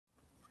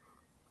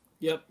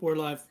Yep, we're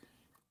live.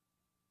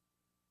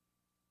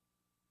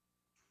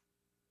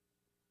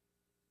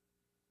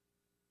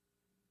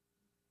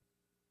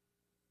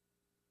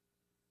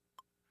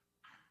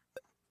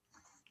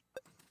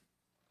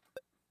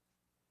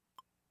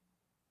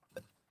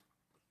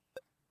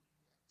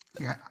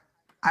 Yeah,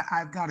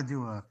 I've got to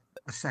do a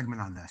segment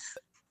on this.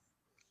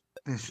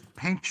 This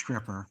paint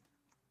stripper,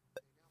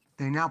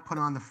 they now put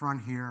on the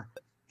front here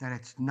that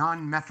it's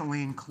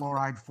non-methylene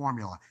chloride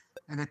formula,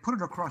 and they put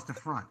it across the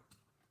front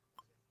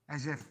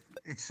as if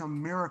it's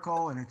some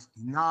miracle and it's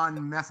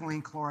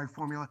non-methylene chloride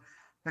formula.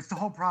 That's the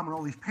whole problem with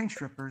all these paint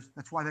strippers.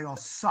 That's why they all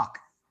suck,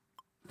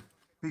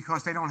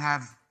 because they don't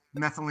have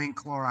methylene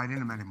chloride in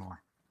them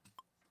anymore.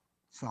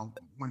 So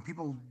when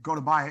people go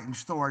to buy it in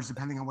stores,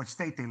 depending on what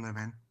state they live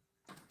in,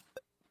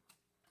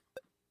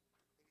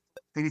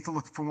 they need to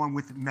look for one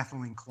with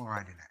methylene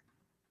chloride in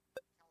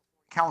it.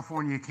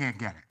 California, you can't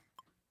get it.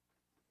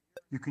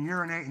 You can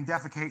urinate and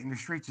defecate in the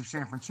streets of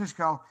San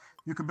Francisco.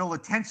 You can build a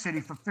tent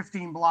city for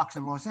 15 blocks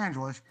in Los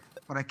Angeles,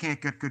 but I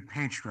can't get good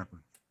paint stripping.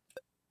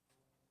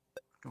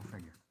 Go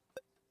figure.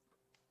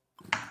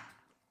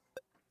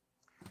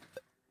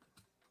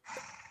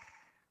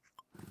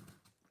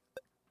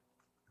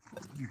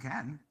 You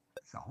can,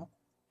 so.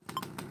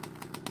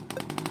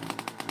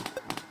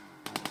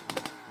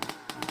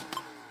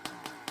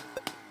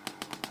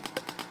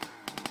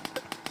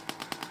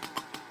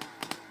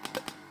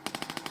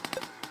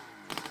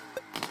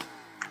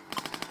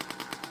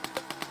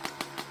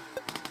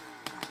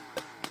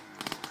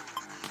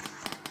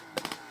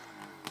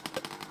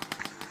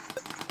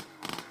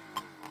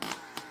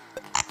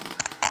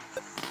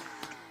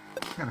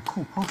 Got a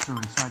cool poster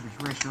inside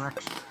this Racer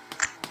X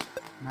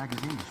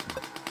magazine.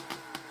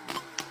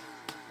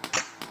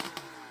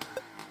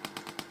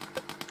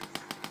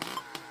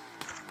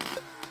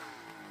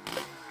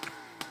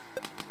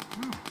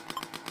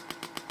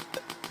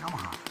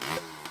 Yamaha.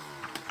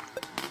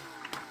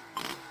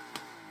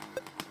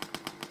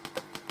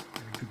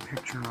 Got a good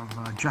picture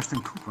of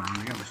Justin Cooper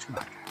on the other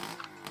side.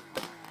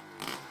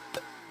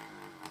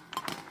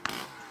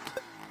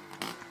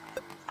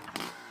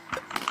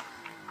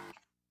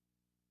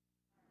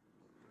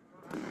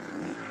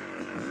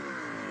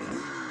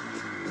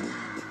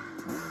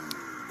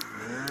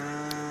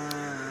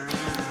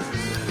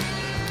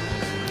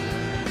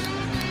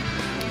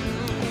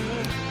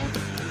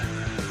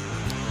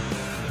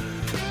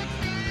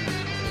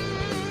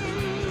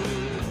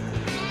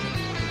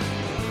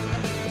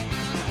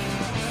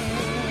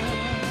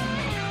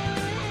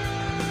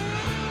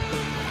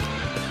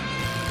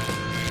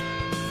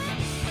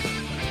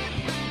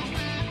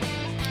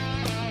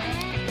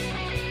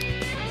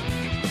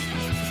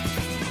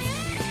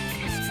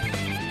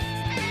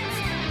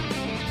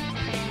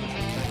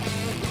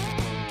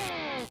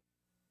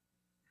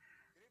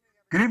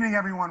 Good evening,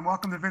 everyone.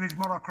 Welcome to Vintage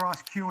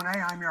Motocross Q&A.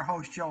 I'm your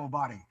host, Joe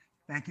Abadi.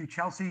 Thank you,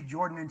 Chelsea,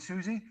 Jordan, and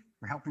Susie,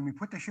 for helping me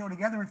put the show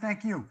together. And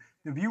thank you,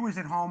 the viewers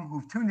at home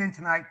who've tuned in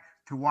tonight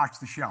to watch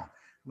the show.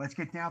 Let's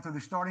get down to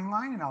the starting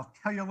line, and I'll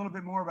tell you a little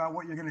bit more about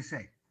what you're going to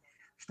see.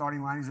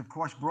 Starting line is, of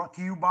course, brought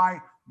to you by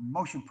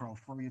Motion Pro.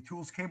 For your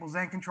tools, cables,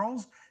 and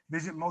controls,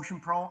 visit Motion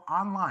Pro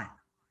online.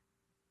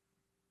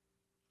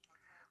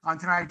 On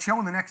tonight's show,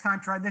 and the next time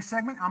try this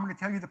segment, I'm going to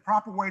tell you the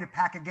proper way to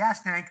pack a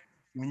gas tank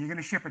when you're going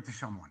to ship it to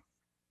someone.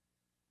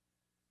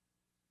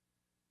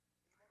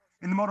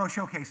 In the Moto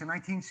Showcase, a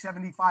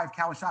 1975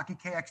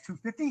 Kawasaki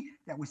KX250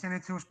 that was sent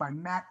in to us by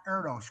Matt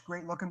Erdos.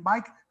 Great looking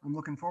bike. I'm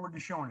looking forward to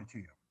showing it to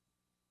you.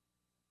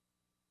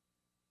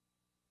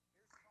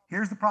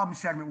 Here's the problem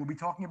segment. We'll be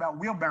talking about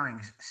wheel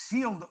bearings,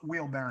 sealed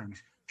wheel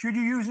bearings. Should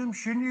you use them?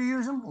 Shouldn't you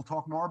use them? We'll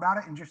talk more about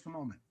it in just a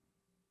moment.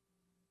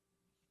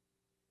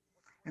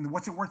 In the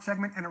What's It Worth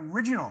segment, an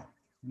original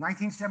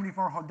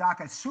 1974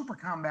 Hodaka Super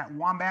Combat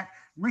Wombat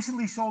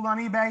recently sold on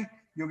eBay.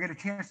 You'll get a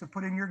chance to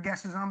put in your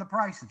guesses on the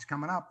price. It's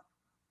coming up.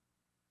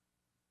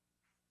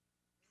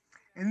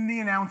 In the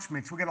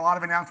announcements, we get a lot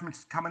of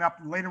announcements coming up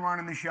later on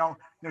in the show.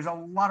 There's a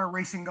lot of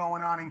racing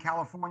going on in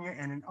California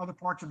and in other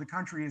parts of the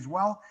country as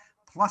well,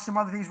 plus some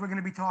other things we're going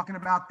to be talking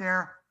about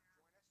there.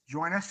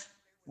 Join us,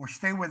 or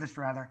stay with us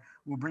rather.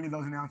 We'll bring you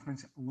those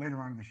announcements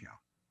later on in the show.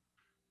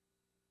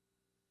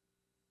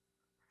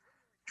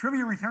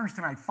 Trivia returns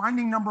tonight.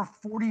 Finding number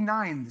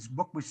 49. This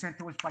book was sent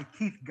to us by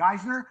Keith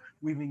Geisner.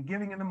 We've been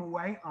giving them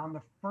away on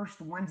the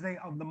first Wednesday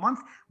of the month.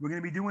 We're going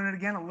to be doing it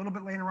again a little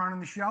bit later on in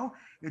the show.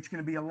 It's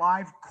going to be a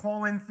live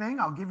call-in thing.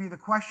 I'll give you the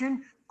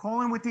question.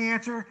 Call in with the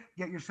answer.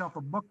 Get yourself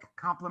a book.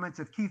 Compliments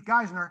of Keith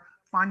Geisner.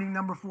 Finding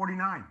number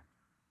 49.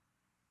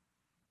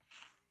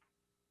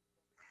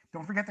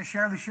 Don't forget to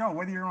share the show,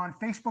 whether you're on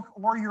Facebook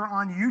or you're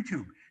on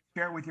YouTube.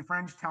 Share it with your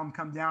friends. Tell them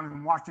come down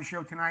and watch the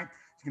show tonight.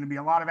 It's going to be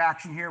a lot of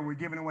action here. We're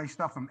giving away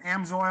stuff from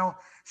AMSOIL.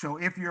 So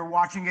if you're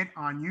watching it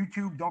on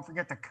YouTube, don't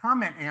forget to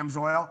comment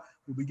AMSOIL.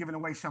 We'll be giving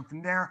away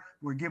something there.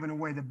 We're giving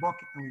away the book,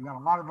 and we've got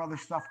a lot of other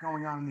stuff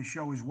going on in the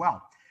show as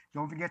well.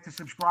 Don't forget to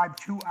subscribe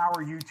to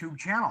our YouTube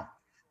channel.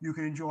 You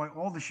can enjoy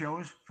all the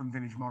shows from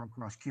Vintage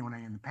Motocross Q&A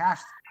in the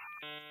past.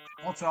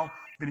 Also,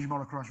 Vintage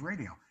Motocross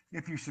Radio.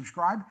 If you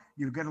subscribe,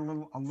 you'll get a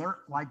little alert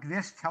like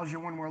this, tells you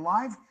when we're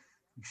live.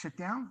 You sit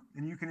down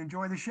and you can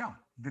enjoy the show.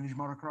 Vintage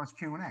Motocross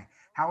Q&A.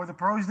 How are the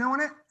pros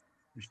doing it?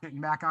 They're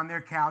sitting back on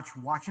their couch,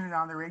 watching it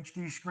on their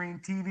HD screen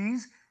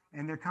TVs,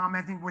 and they're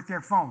commenting with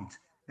their phones.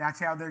 That's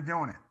how they're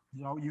doing it.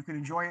 So you can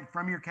enjoy it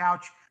from your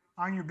couch,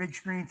 on your big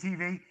screen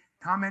TV,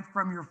 comment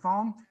from your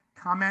phone,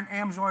 comment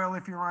AMSOIL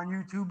if you're on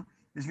YouTube.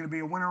 There's going to be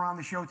a winner on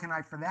the show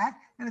tonight for that,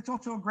 and it's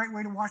also a great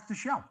way to watch the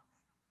show.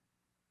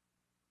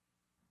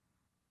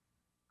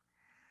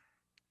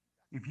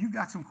 If you've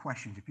got some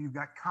questions, if you've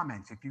got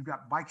comments, if you've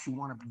got bikes you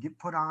want to get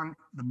put on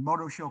the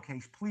Moto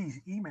Showcase, please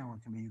email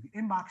them to me. You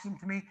can inbox them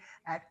to me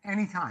at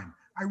any time.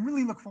 I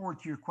really look forward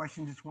to your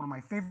questions. It's one of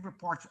my favorite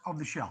parts of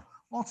the show.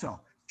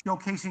 Also,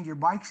 showcasing your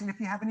bikes, and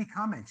if you have any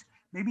comments,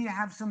 maybe you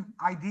have some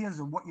ideas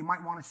of what you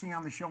might want to see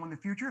on the show in the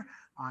future,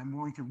 I'm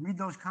going to read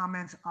those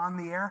comments on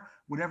the air,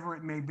 whatever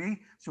it may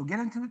be. So get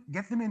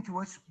them into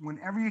us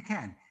whenever you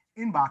can.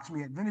 Inbox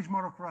me at Vintage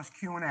Motocross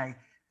Q&A,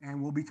 and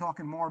we'll be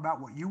talking more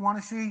about what you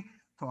want to see,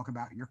 talk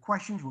about your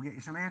questions, we'll get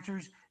you some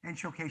answers, and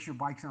showcase your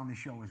bikes on the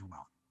show as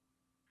well.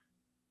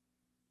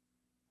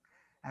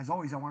 As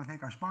always, I want to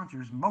thank our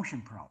sponsors,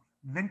 Motion Pro,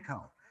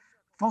 Vinco,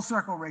 Full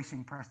Circle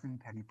Racing, Preston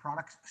Petty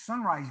Products,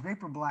 Sunrise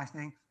Vapor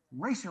Blasting,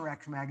 Racer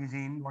X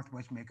Magazine,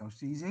 Northwest Mako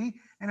CZ,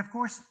 and of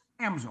course,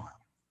 AMSOIL.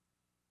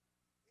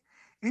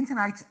 In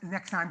tonight's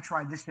Next Time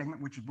Try This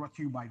segment, which is brought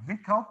to you by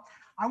Vinco,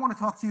 I want to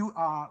talk to you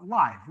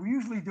live. We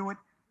usually do it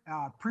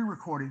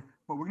pre-recorded,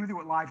 but we're going to do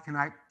it live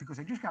tonight because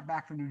I just got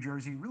back from New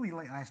Jersey really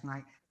late last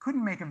night,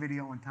 couldn't make a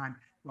video in time,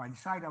 so I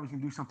decided I was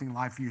going to do something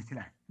live for you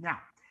today. Now,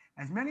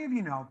 as many of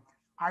you know,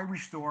 I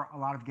restore a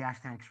lot of gas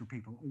tanks for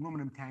people,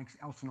 aluminum tanks,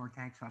 Elsinore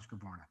tanks,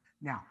 Husqvarna.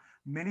 Now,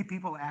 many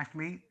people ask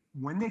me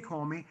when they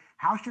call me,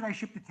 how should I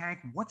ship the tank?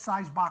 What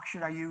size box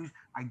should I use?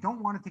 I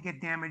don't want it to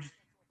get damaged,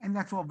 and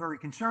that's all very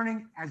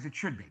concerning, as it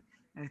should be.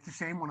 And it's the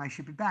same when I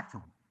ship it back to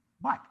them.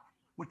 But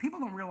what people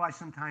don't realize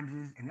sometimes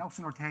is an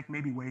Elsinore tank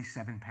maybe weighs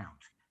 7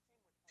 pounds.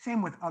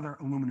 Same with other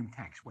aluminum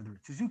tanks, whether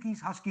it's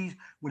Suzuki's, Huskies,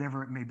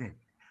 whatever it may be.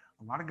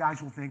 A lot of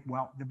guys will think,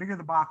 well, the bigger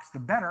the box, the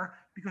better,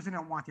 because they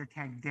don't want their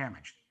tank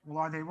damaged. Well,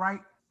 are they right?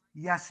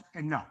 Yes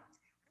and no.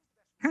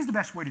 Here's the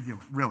best way to do it,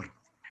 really.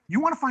 You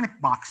want to find a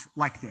box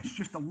like this,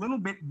 just a little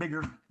bit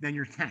bigger than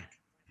your tank.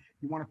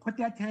 You want to put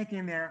that tank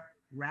in there,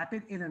 wrap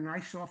it in a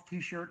nice soft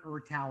t-shirt or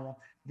a towel,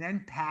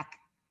 then pack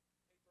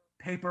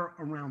paper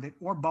around it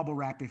or bubble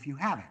wrap if you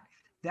have it.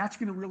 That's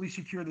going to really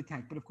secure the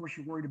tank. But of course,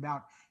 you're worried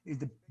about, is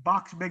the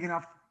box big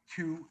enough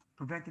to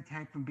prevent the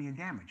tank from being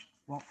damaged?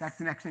 Well, that's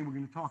the next thing we're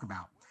going to talk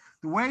about.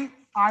 The way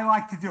I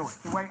like to do it,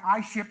 the way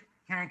I ship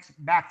tanks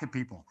back to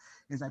people,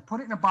 is I put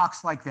it in a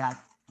box like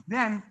that.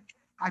 Then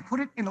I put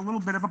it in a little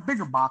bit of a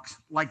bigger box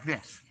like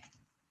this.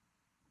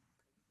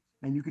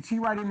 And you can see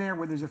right in there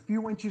where there's a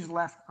few inches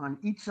left on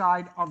each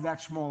side of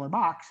that smaller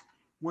box,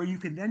 where you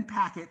can then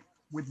pack it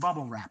with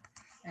bubble wrap.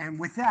 And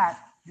with that,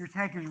 your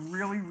tank is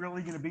really,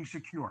 really going to be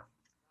secure.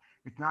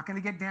 It's not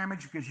going to get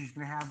damaged because you're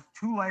going to have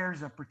 2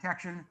 layers of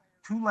protection,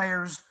 2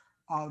 layers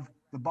of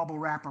the bubble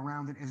wrap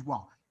around it as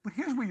well. But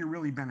here's where you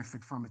really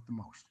benefit from it the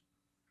most.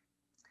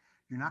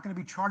 You're not going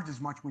to be charged as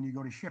much when you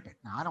go to ship it.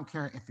 Now, I don't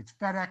care if it's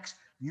FedEx,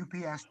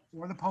 UPS,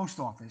 or the post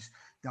office.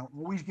 They'll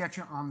always get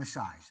you on the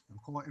size. They'll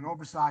call it an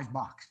oversized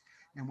box.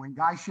 And when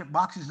guys ship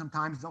boxes,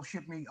 sometimes they'll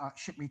ship me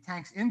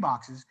tanks in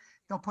boxes.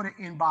 They'll put it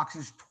in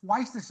boxes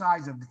twice the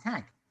size of the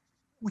tank,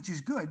 which is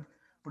good,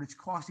 but it's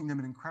costing them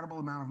an incredible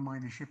amount of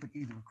money to ship it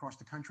either across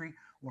the country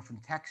or from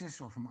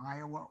Texas or from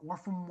Iowa or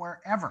from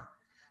wherever,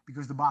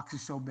 because the box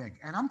is so big.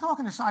 And I'm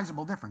talking a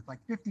sizable difference, like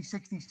 50,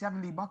 60,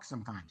 70 bucks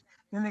sometimes.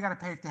 Then they got to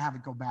pay to have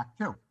it go back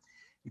too.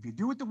 If you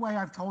do it the way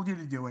I've told you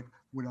to do it,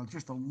 with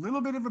just a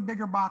little bit of a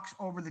bigger box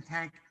over the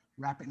tank,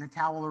 wrap it in a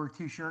towel or a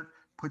t-shirt,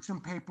 put some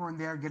paper in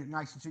there, get it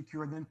nice and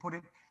secure, then put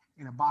it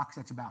in a box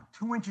that's about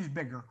 2 inches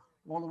bigger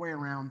all the way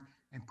around,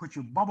 and put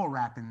your bubble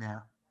wrap in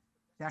there.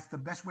 That's the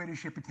best way to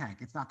ship a tank.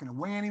 It's not going to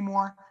weigh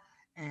anymore,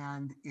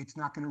 and it's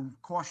not going to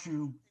cost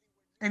you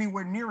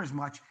anywhere near as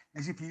much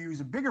as if you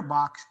use a bigger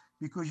box,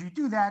 because you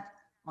do that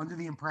under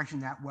the impression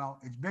that, well,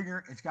 it's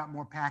bigger, it's got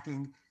more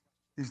packing,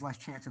 there's less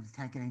chance of the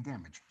tank getting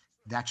damaged.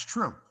 That's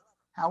true.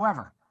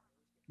 However,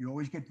 you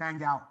always get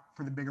banged out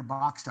for the bigger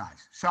box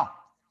size. So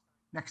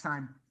next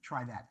time,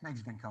 try that.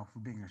 Thanks, Vinco, for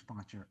being a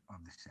sponsor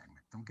of this segment.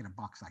 Don't get a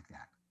box like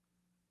that.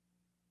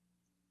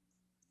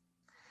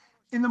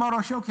 In the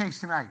Moto Showcase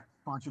tonight,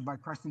 sponsored by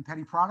Preston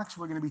Petty Products,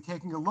 we're going to be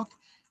taking a look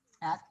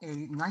at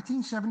a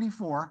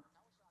 1974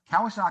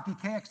 Kawasaki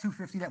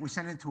KX250 that was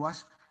sent in to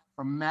us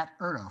from Matt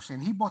Erdos.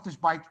 And he bought this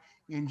bike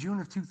in June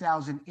of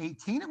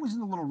 2018. It was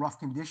in a little rough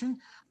condition.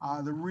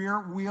 The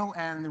rear wheel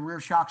and the rear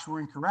shocks were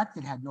incorrect.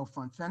 It had no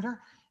front fender,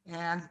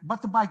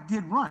 but the bike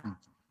did run.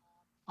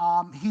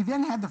 He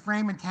then had the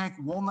frame and tank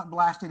walnut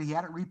blasted. He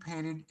had it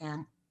repainted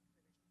and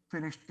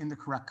finished in the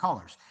correct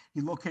colors.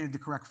 He located the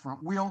correct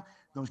front wheel.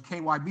 Those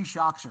KYB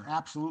shocks are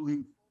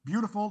absolutely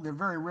beautiful. They're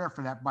very rare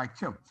for that bike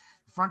too.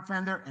 The front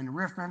fender and the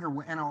rear fender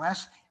were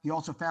NOS. He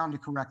also found the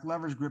correct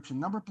levers, grips, and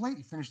number plate.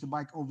 He finished the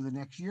bike over the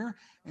next year,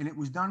 and it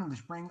was done in the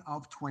spring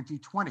of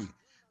 2020.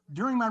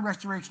 during my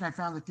restoration, I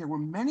found that there were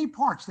many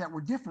parts that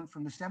were different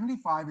from the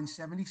 75 and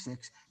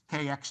 76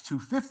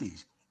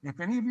 KX250s. If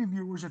any of your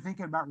viewers are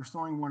thinking about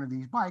restoring one of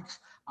these bikes,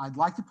 I'd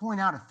like to point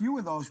out a few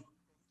of those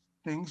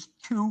things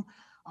to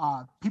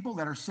people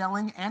that are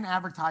selling and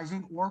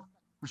advertising or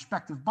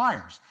prospective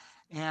buyers.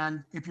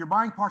 And if you're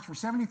buying parts for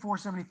 74,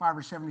 75,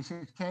 or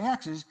 76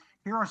 KXs,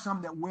 here are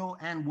some that will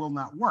and will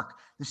not work.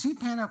 The seat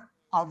pan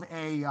of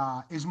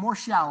a is more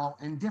shallow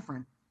and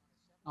different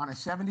on a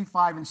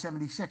 75 and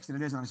 76 than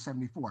it is on a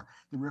 74.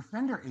 The rear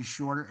fender is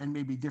shorter and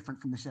may be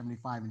different from the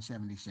 75 and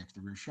 76.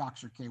 The rear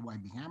shocks are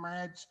KYB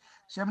hammerheads.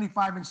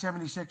 75 and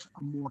 76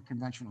 are more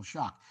conventional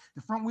shock.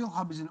 The front wheel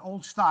hub is an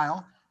old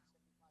style.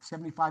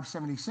 75,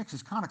 76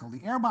 is conical. The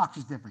airbox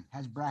is different,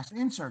 has brass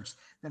inserts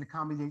that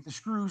accommodate the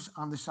screws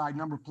on the side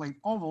number plate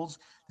ovals.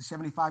 The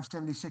 75,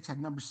 76 had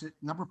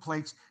number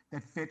plates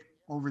that fit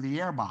over the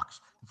airbox.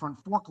 The front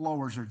fork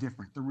lowers are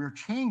different. The rear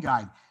chain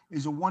guide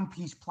is a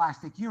one-piece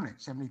plastic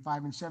unit.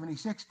 75 and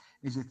 76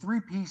 is a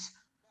three-piece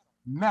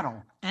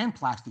metal and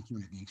plastic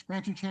unit. The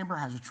expansion chamber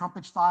has a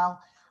trumpet style.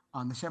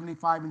 On the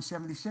 75 and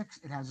 76,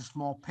 it has a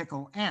small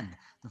pickle end.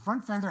 The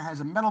front fender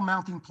has a metal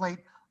mounting plate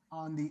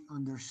on the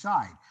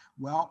underside.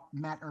 Well,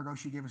 Matt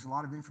Erdos, you gave us a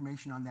lot of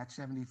information on that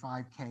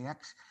 75 KX,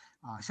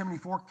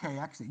 74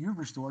 KX that you've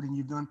restored, and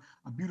you've done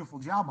a beautiful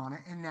job on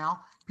it. And now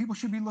people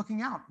should be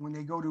looking out when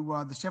they go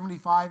to the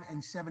 75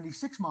 and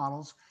 76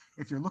 models.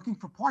 If you're looking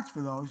for parts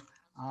for those,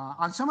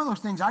 on some of those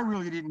things, I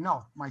really didn't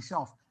know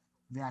myself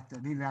that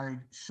they varied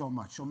so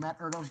much. So Matt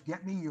Erdos,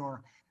 get me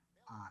your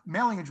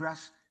mailing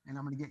address, and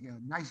I'm going to get you a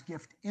nice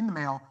gift in the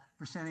mail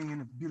for sending in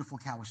a beautiful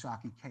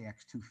Kawasaki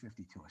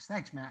KX250 to us.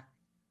 Thanks, Matt.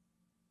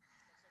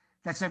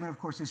 That segment, of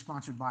course, is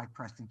sponsored by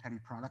Preston Petty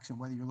Products. And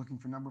whether you're looking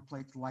for number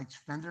plates, lights,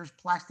 fenders,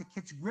 plastic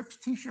kits, grips,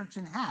 T-shirts,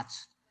 and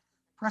hats,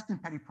 Preston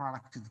Petty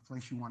Products is the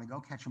place you want to go.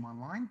 Catch them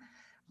online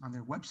on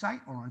their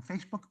website or on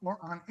Facebook or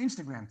on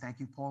Instagram. Thank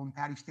you, Paul and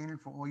Patty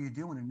Standard, for all you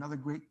do. And another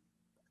great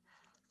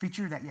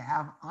feature that you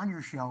have on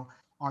your show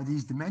are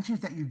these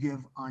dimensions that you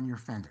give on your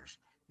fenders.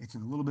 It's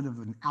in a little bit of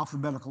an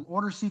alphabetical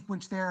order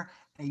sequence there,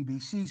 A, B,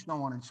 C, so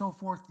on and so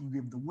forth. You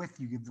give the width,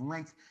 you give the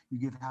length, you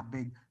give how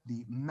big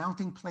the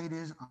mounting plate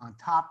is on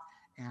top.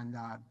 And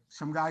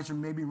some guys are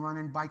maybe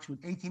running bikes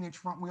with 18-inch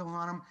front wheels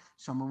on them.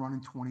 Some are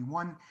running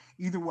 21.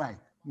 Either way,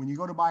 when you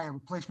go to buy a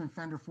replacement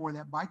fender for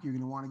that bike, you're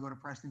going to want to go to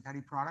Preston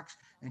Petty Products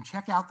and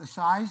check out the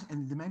size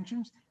and the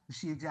dimensions to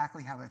see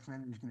exactly how that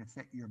fender is going to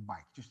fit your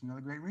bike. Just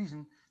another great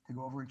reason to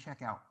go over and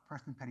check out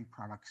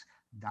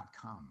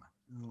PrestonPettyProducts.com.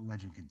 The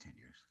legend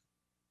continues.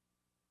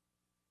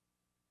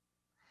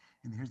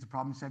 And here's the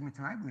problem segment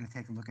tonight. We're going to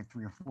take a look at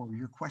 3 or 4 of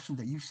your questions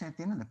that you sent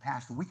in the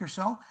past week or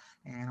so.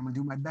 And I'm going to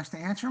do my best to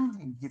answer them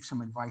and give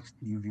some advice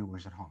to you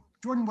viewers at home.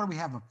 Jordan, what do we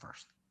have up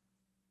first?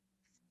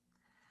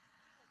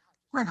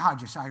 Greg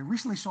Hodges, I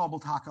recently saw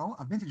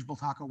a vintage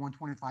Bultaco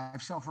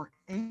 125 sell for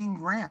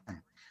 $18,000.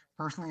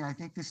 Personally, I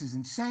think this is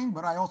insane,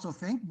 but I also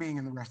think, being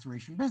in the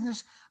restoration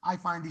business, I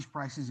find these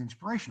prices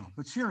inspirational.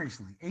 But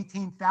seriously,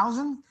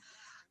 $18,000?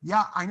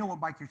 Yeah, I know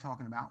what bike you're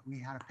talking about. We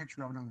had a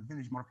picture of it on the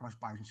Vintage Motocross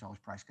Buyers and Sellers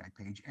Price Guide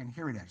page, and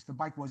here it is. The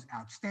bike was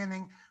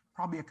outstanding,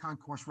 probably a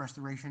concourse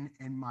restoration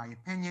in my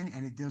opinion,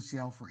 and it did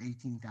sell for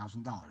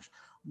 $18,000.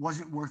 Was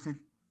it worth it?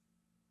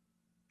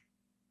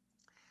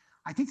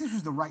 I think this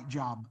was the right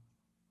job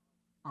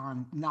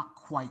on not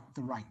quite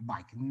the right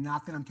bike.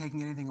 Not that I'm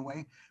taking anything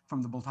away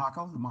from the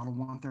Bultaco, the Model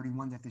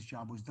 131 that this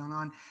job was done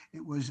on.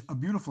 It was a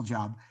beautiful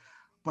job,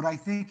 but I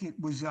think it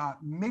was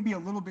maybe a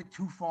little bit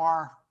too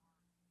far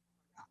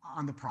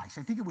on the price.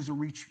 I think it was a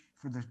reach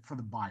for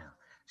the buyer.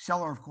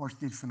 Seller, of course,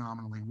 did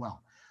phenomenally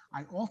well.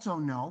 I also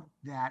know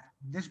that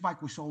this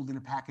bike was sold in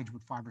a package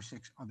with 5 or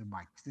 6 other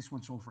bikes. This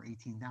one sold for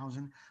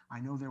 $18,000. I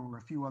know there were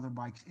a few other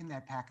bikes in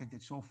that package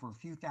that sold for a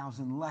few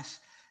thousand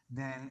less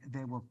than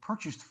they were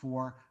purchased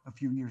for a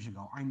few years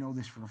ago. I know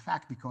this for a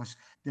fact because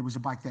there was a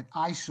bike that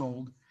I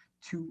sold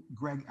to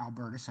Greg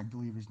Albertus, I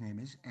believe his name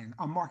is, and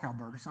Mark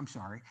Albertus, I'm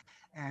sorry,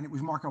 and it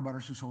was Mark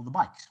Albertus who sold the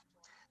bikes.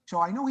 So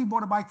I know he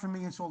bought a bike from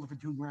me and sold it for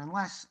 $2,000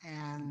 less,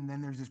 and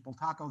then there's this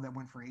Bultaco that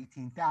went for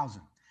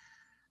 $18,000.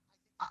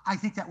 I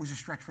think that was a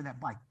stretch for that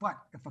bike. But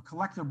if a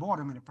collector bought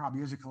him, and it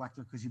probably is a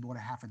collector because he bought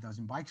a half a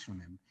dozen bikes from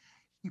him,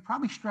 he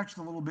probably stretched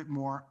a little bit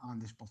more on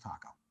this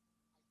Bultaco.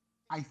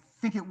 I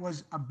think it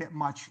was a bit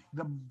much.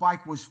 The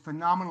bike was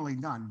phenomenally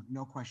done,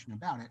 no question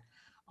about it.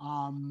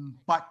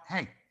 But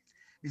hey,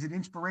 is it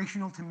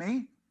inspirational to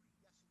me?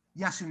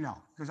 Yes and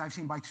no, because I've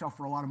seen bikes sell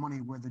for a lot of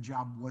money where the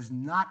job was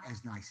not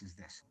as nice as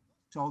this.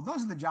 So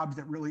those are the jobs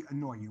that really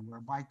annoy you, where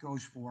a bike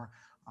goes for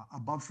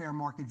above fair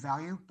market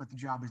value, but the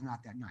job is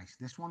not that nice.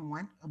 This one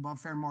went above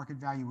fair market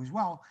value as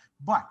well,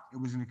 but it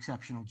was an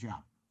exceptional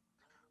job.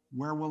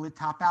 Where will it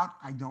top out?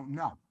 I don't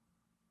know.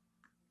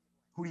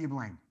 Who do you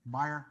blame?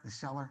 Buyer, the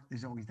seller?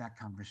 There's always that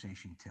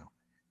conversation too.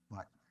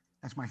 But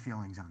that's my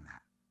feelings on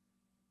that.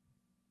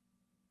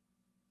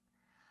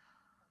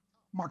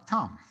 Mark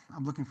Tom,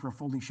 I'm looking for a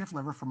folding shift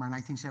lever for my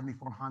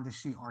 1974 Honda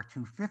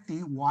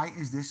CR250. Why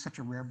is this such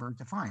a rare bird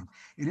to find?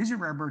 It is a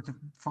rare bird to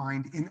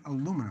find in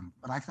aluminum,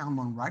 but I found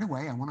one right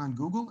away. I went on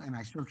Google and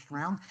I searched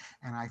around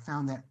and I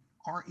found that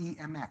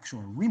REMX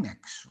or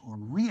Remix or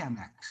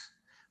REMX,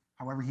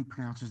 however he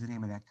pronounces the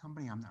name of that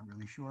company, I'm not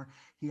really sure.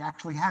 He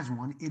actually has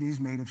one. It is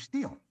made of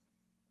steel,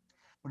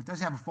 but it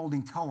does have a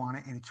folding toe on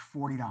it and it's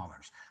 $40.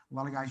 A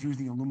lot of guys use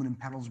the aluminum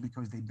pedals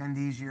because they bend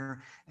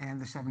easier,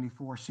 and the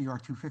 74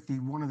 CR250,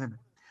 one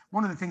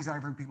of the things that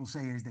I've heard people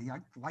say is they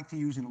like to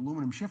use an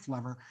aluminum shift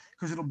lever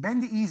because it'll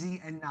bend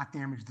easy and not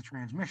damage the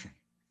transmission.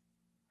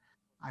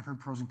 I've heard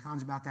pros and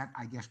cons about that.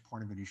 I guess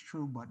part of it is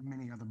true, but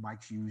many other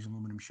bikes use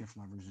aluminum shift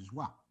levers as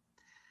well.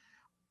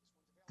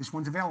 This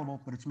one's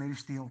available, but it's made of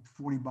steel,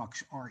 $40,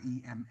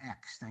 REMX.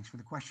 Thanks for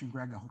the question,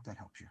 Greg. I hope that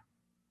helps you.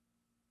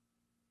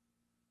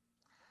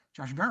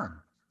 Josh Barron,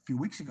 a few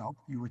weeks ago,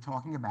 you were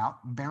talking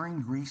about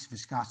bearing grease,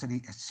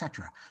 viscosity,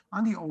 etc.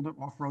 On the older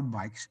off-road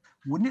bikes,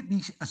 wouldn't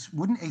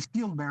a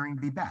sealed bearing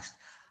be best?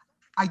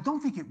 I don't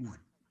think it would,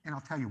 and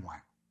I'll tell you why.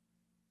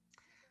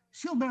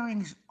 Seal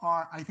bearings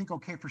are, I think,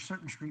 okay for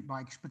certain street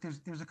bikes, but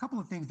there's a couple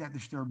of things that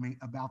disturb me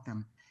about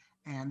them.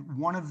 And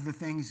one of the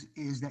things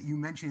is that you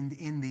mentioned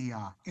in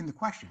the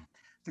question,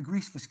 the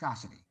grease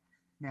viscosity.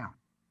 Now,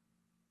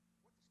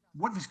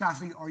 what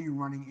viscosity are you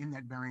running in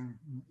that bearing?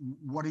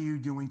 What are you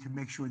doing to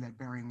make sure that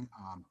bearing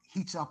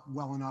heats up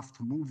well enough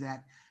to move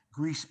that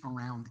grease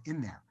around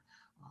in there?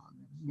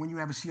 When you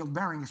have a sealed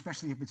bearing,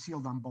 especially if it's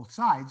sealed on both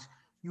sides,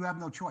 you have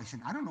no choice.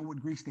 And I don't know what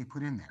grease they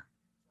put in there.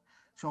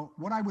 So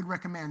what I would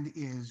recommend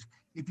is,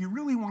 if you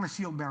really want a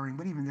sealed bearing,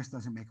 but even this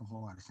doesn't make a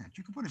whole lot of sense,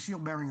 you can put a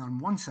sealed bearing on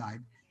one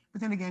side, but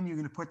then again, you're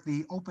going to put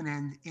the open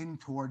end in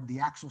toward the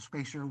axle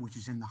spacer, which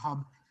is in the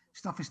hub.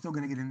 Stuff is still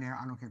going to get in there.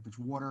 I don't care if it's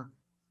water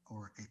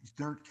or it's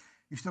dirt,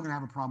 you're still going to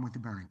have a problem with the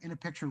bearing. In a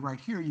picture right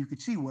here, you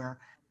could see where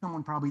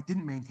someone probably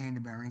didn't maintain the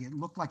bearing. It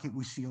looked like it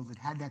was sealed. It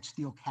had that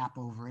steel cap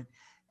over it,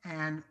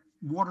 and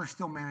water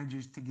still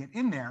manages to get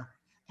in there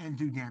and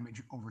do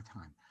damage over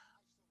time.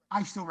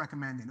 I still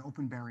recommend an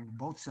open bearing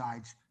both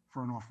sides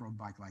for an off-road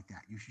bike like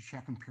that. You should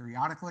check them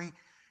periodically.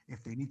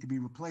 If they need to be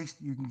replaced,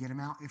 you can get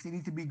them out. If they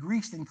need to be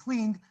greased and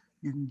cleaned,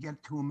 you can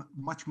get to them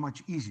much,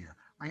 much easier.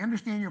 I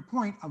understand your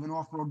point of an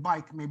off-road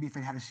bike. Maybe if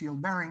it had a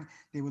sealed bearing,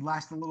 they would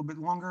last a little bit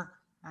longer.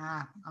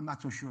 I'm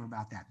not so sure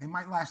about that. They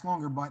might last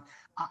longer, but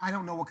I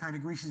don't know what kind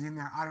of grease is in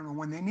there. I don't know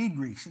when they need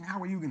grease, and how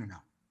are you going to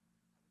know?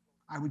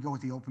 I would go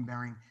with the open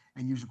bearing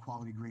and use a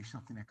quality grease,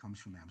 something that comes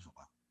from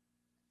AMSOIL.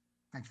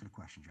 Thanks for the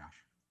question,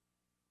 Josh.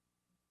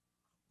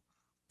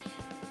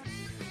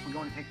 We're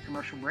going to take a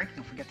commercial break.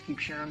 Don't forget to keep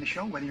sharing the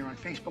show, whether you're on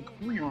Facebook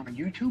or you're on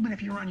YouTube. And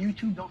if you're on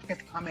YouTube, don't forget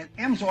to comment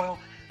AMSOIL.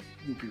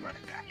 We'll be right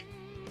back.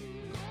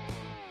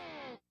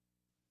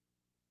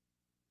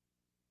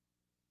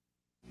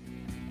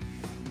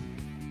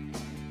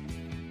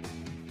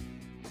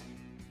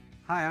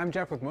 Hi, I'm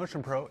Jeff with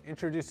Motion Pro,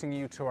 introducing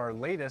you to our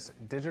latest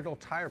digital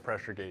tire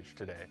pressure gauge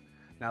today.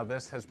 Now,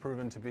 this has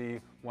proven to be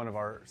one of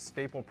our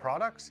staple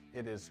products.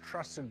 It is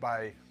trusted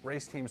by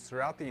race teams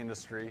throughout the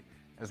industry,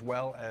 as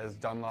well as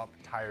Dunlop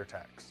tire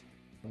techs.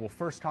 We'll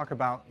first talk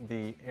about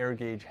the air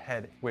gauge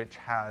head, which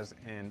has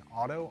an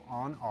auto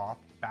on-off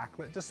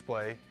backlit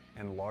display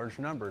and large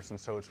numbers, and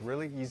so it's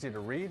really easy to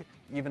read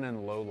even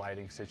in low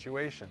lighting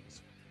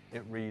situations.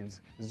 It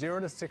reads 0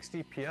 to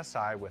 60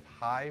 psi with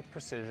high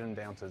precision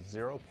down to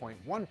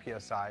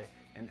 0.1 psi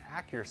and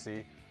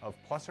accuracy of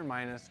plus or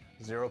minus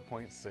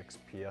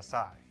 0.6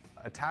 psi.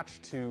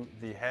 Attached to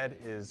the head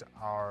is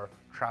our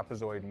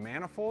trapezoid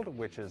manifold,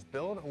 which is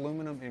billet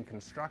aluminum in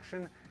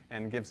construction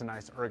and gives a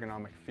nice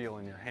ergonomic feel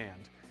in your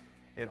hand.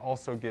 It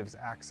also gives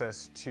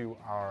access to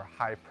our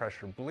high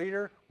pressure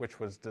bleeder, which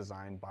was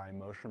designed by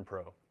Motion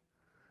Pro.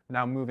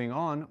 Now moving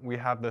on, we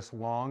have this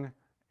long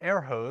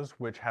air hose,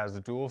 which has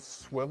dual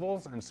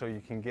swivels, and so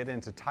you can get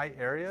into tight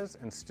areas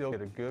and still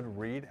get a good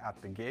read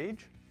at the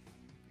gauge.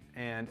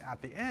 And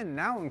at the end,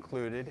 now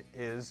included,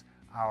 is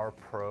our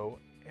Pro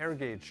air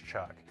gauge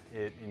chuck.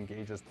 It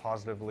engages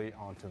positively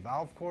onto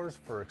valve cores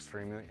for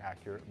extremely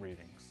accurate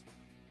readings.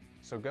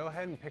 So go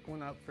ahead and pick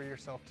one up for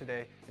yourself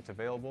today. It's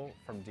available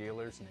from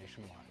dealers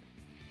nationwide.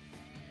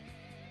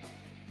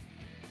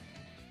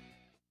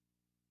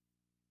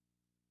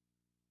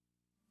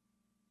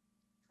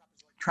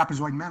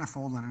 Trapezoid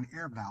manifold and an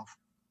air valve.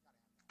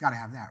 Got to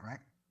have that, right?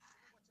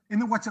 In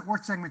the What's It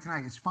Worth segment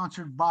tonight, it's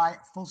sponsored by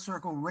Full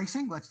Circle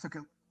Racing. Let's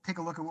take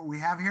a look at what we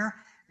have here,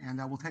 and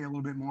we'll tell you a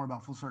little bit more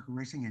about Full Circle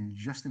Racing in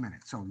just a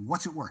minute. So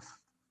what's it worth?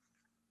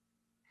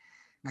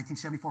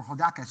 1974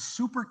 Hodaka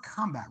Super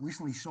Combat,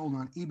 recently sold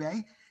on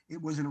eBay.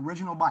 It was an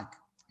original bike.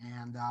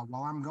 And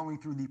while I'm going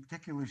through the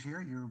particulars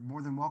here, you're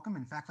more than welcome.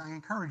 In fact, I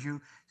encourage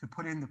you to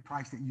put in the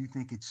price that you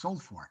think it's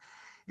sold for.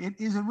 It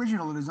is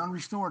original. It is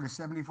unrestored. A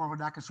 74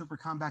 Hodaka Super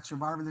Combat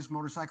Survivor. This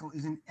motorcycle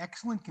is in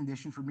excellent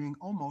condition for being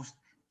almost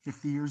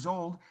 50 years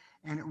old,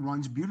 and it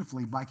runs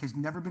beautifully. Bike has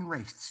never been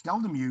raced,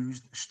 seldom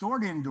used,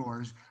 stored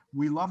indoors.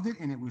 We loved it,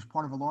 and it was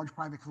part of a large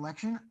private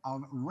collection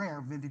of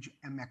rare vintage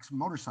MX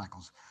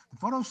motorcycles. The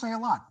photos say a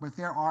lot, but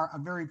there are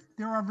very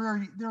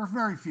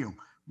few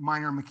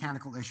minor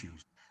mechanical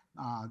issues.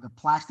 The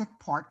plastic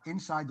part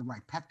inside the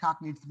right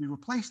petcock needs to be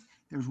replaced.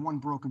 There's one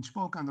broken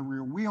spoke on the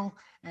rear wheel,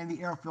 and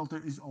the air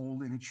filter is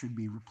old and it should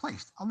be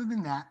replaced. Other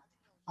than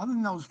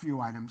those few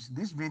items,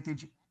 this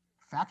vintage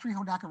factory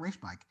Hodaka race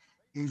bike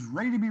is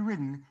ready to be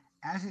ridden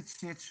as it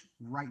sits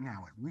right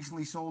now. It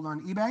recently sold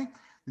on eBay.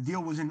 The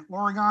deal was in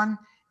Oregon,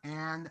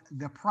 and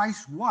the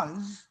price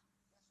was,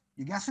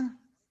 you guessing?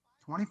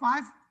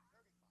 25?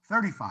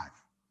 35.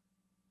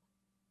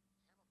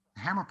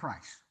 The hammer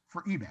price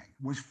for eBay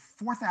was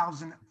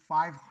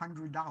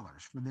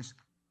 $4,500 for this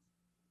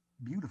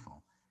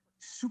beautiful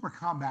Super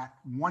Combat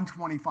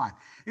 125.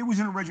 It was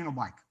an original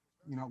bike.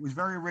 You know, it was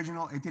very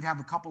original. It did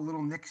have a couple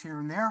little nicks here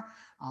and there,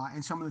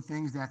 and some of the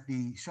things that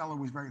the seller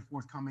was very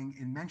forthcoming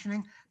in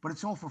mentioning, but it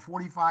sold for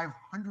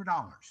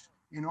 $4,500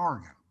 in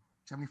Oregon.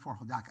 74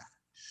 Hodaka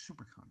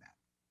Super Combat.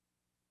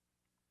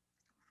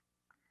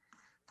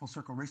 Full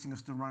Circle Racing is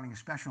still running a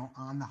special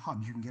on the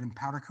hubs. You can get them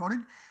powder coated.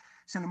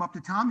 Send them up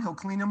to Tom. He'll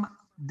clean them,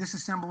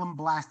 disassemble them,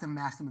 blast them,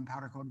 mask them, and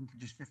powder coat them for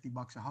just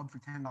 $50 a hub. For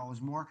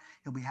 $10 more,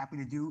 he'll be happy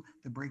to do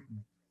the brake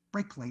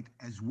plate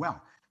as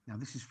well. Now,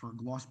 this is for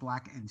gloss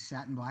black and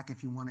satin black.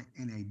 If you want it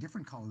in a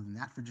different color than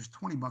that, for just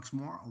 $20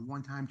 more, a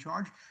one-time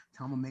charge,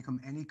 Tom will make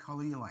them any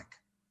color you like.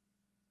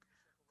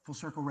 Full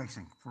Circle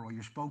Racing, for all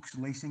your spokes,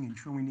 lacing, and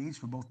truing needs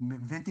for both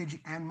vintage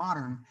and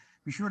modern,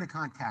 be sure to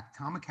contact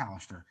Tom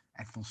McAllister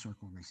at Full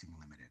Circle Racing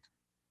Limited.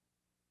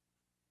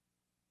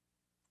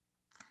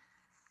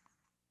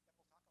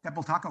 That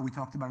Taco we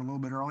talked about a little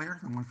bit earlier,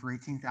 the one for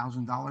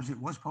 $18,000. It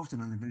was posted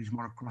on the Vintage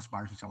Motocross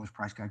Buyers and Sellers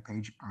Price Guide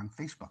page on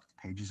Facebook.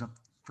 The page is up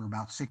for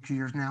about 6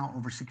 years now,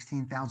 over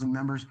 16,000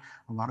 members.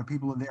 A lot of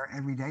people are there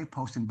every day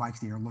posting bikes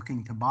they are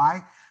looking to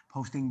buy,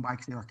 posting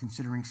bikes they are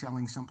considering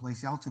selling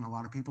someplace else, and a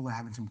lot of people are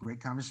having some great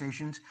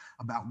conversations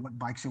about what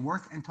bikes are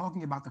worth and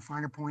talking about the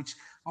finer points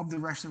of the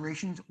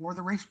restorations or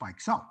the race bike.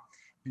 So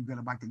if you've got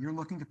a bike that you're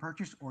looking to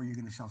purchase or you're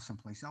going to sell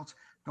someplace else,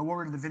 go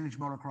over to the Vintage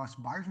Motocross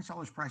Buyers and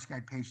Sellers Price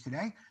Guide page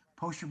today,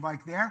 post your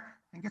bike there,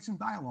 and get some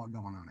dialogue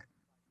going on it.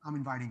 I'm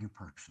inviting you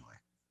personally.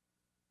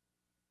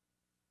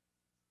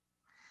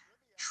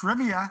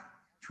 Trivia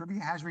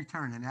has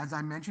returned, and as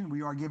I mentioned,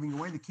 we are giving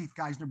away the Keith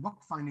Geisner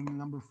book, Finding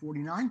Number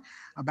 49,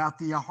 about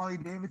the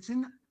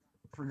Harley-Davidson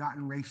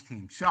Forgotten Race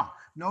Team. So,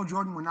 no,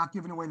 Jordan, we're not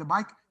giving away the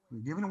bike. We're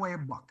giving away a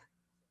book.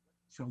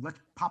 So let's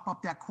pop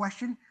up that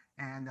question,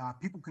 and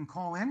people can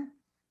call in,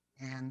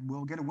 and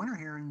we'll get a winner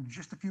here in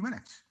just a few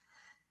minutes.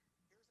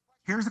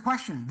 Here's the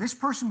question. This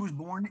person was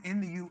born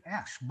in the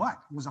U.S.,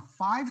 but was a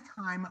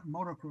 5-time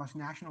motocross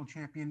national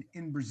champion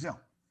in Brazil.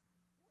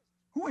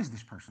 Who is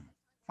this person?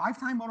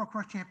 5-time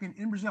motocross champion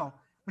in Brazil,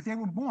 but they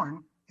were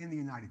born in the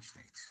United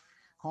States.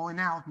 Calling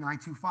now,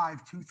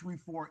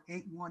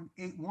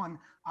 925-234-8181.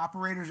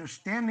 Operators are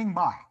standing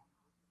by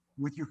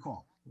with your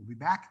call. We'll be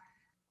back.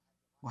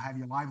 We'll have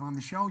you live on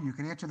the show. You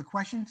can answer the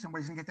question.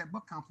 Somebody's going to get that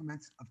book.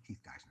 Compliments of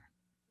Keith Geisner.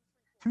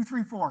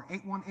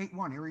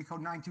 234-8181, area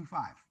code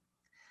 925.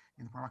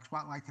 In the product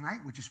spotlight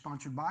tonight, which is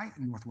sponsored by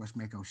Northwest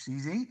Mako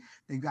CZ.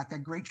 They've got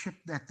that great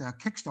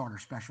Kickstarter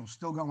special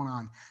still going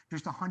on,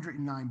 just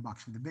 $109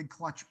 for the big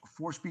clutch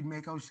 4-speed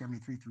Mako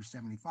 73 through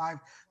 75,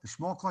 the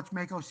small clutch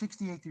Mako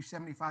 68 through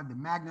 75, the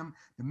Magnum,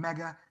 the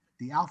Mega,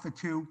 the Alpha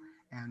 2,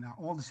 and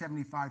all the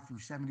 75 through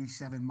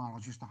 77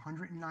 models, just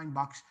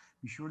 $109.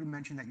 Be sure to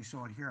mention that you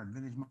saw it here at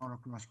Vintage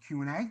Motocross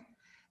Q&A,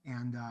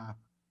 and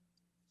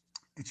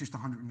it's just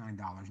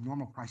 $109.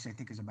 Normal price, I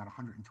think, is about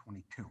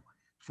 $122.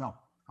 So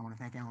I want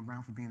to thank Alan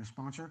Brown for being a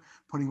sponsor,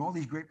 putting all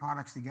these great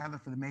products together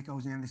for the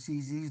Makos and the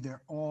CZs.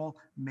 They're all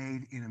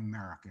made in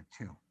America,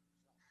 too.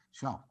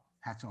 So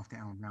hats off to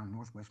Alan Brown,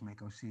 Northwest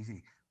Mako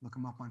CZ. Look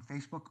them up on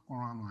Facebook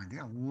or online. They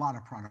got a lot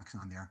of products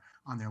on their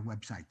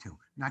website, too,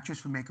 not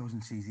just for Makos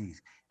and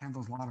CZs.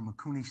 Handles a lot of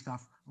Makuni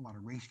stuff, a lot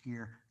of race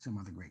gear, some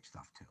other great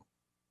stuff, too.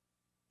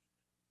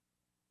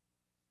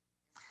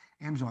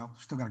 AMSOIL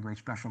still got a great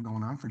special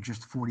going on for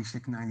just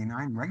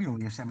 $46.99,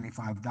 regularly a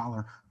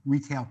 $75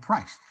 retail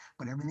price.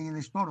 But everything in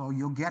this photo,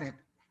 you'll get it,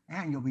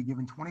 and you'll be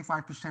given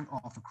 25%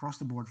 off across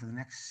the board for the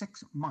next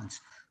 6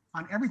 months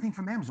on everything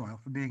from AMSOIL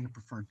for being a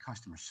preferred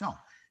customer. So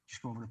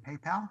just go over to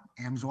PayPal,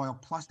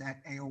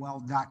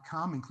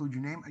 AMSOILplus@AOL.com, include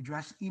your name,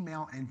 address,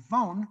 email, and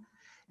phone,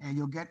 and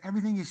you'll get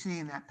everything you see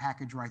in that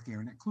package right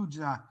there. And it includes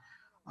not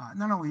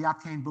only the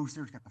octane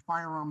booster, it's got the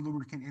firearm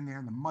lubricant in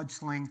there, the mud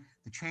sling,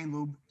 the chain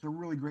lube. It's a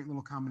really great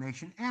little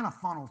combination, and a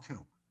funnel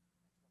too.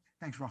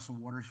 Thanks, Russell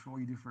Waters, for all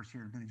you do for us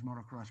here at Vintage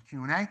Motocross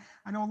Q&A.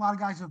 I know a lot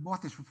of guys have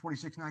bought this for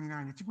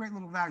 $46.99. It's a great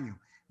little value.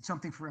 It's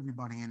something for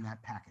everybody in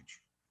that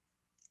package.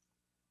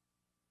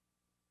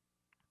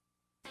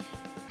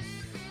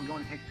 We're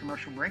going to take a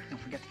commercial break.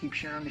 Don't forget to keep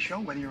sharing the show,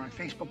 whether you're on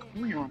Facebook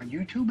or you're on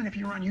YouTube. And if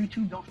you're on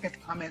YouTube, don't forget to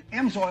comment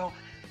AMSOIL.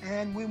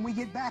 And when we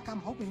get back, I'm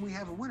hoping we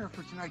have a winner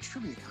for tonight's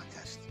trivia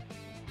contest.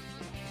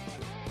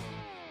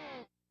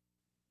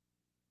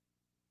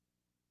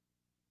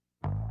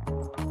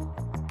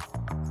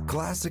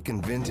 Classic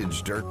and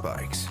vintage dirt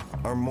bikes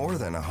are more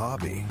than a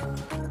hobby.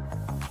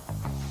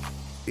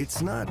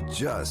 It's not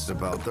just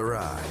about the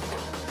ride.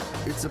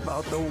 It's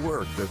about the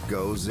work that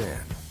goes in.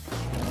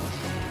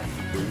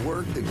 The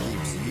work that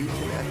keeps you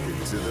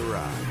connected to the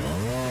ride.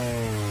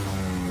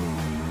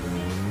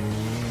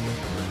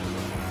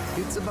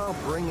 It's about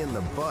bringing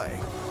the bike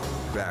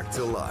back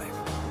to life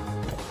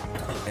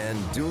and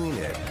doing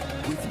it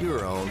with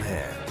your own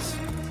hands.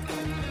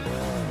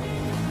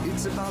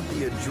 It's about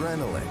the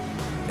adrenaline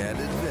and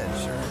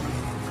adventure.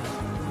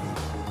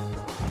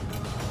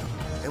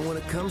 And when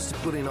it comes to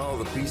putting all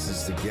the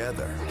pieces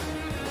together,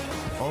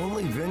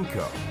 only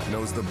Vinco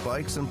knows the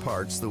bikes and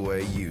parts the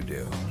way you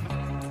do.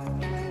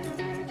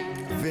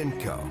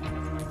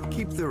 Vinco,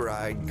 keep the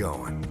ride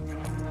going.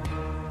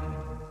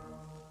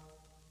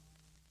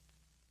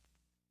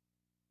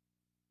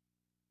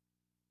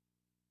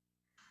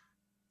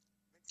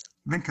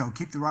 Vinco,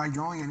 keep the ride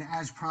going. And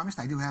as promised,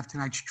 I do have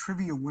tonight's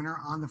trivia winner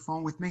on the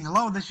phone with me.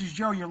 Hello, this is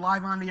Joe. You're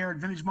live on the air at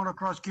Vintage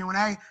Motocross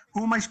Q&A.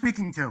 Who am I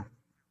speaking to?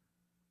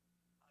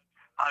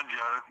 Hi,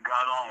 Joe.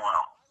 Guy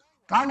Longwell.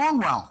 Guy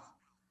Longwell.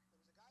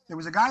 There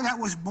was a guy that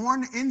was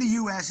born in the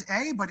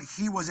USA, but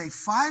he was a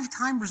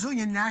 5-time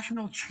Brazilian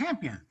national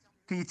champion.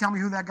 Can you tell me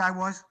who that guy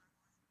was?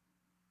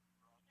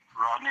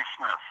 Rodney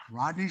Smith.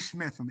 Rodney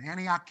Smith from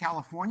Antioch,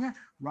 California.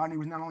 Rodney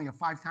was not only a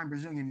 5-time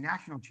Brazilian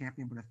national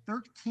champion, but a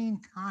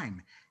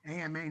 13-time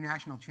AMA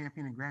national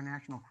champion in Grand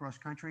National Cross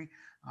Country,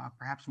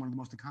 perhaps one of the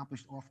most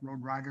accomplished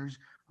off-road riders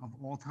of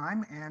all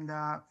time. And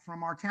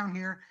from our town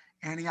here,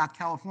 Antioch,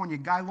 California.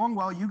 Guy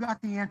Longwell, you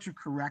got the answer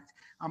correct.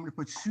 I'm going to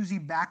put Susie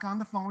back on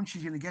the phone.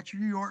 She's going to get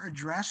you your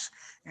address,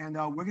 and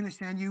we're going to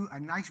send you a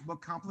nice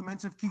book,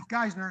 compliments of Keith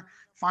Geisner,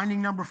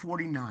 Finding Number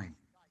 49.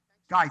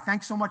 Guy,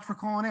 thanks so much for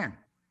calling in.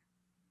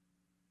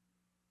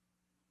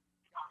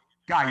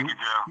 Guy, Thank you,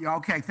 Joe. yeah,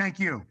 okay, thank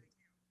you.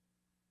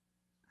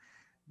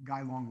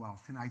 Guy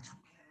Longwell, tonight's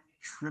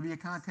trivia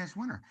contest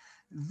winner.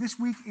 This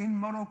week in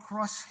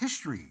motocross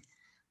history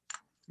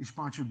is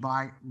sponsored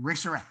by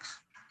Racer X.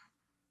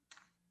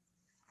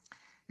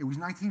 It was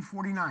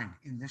 1949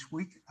 in this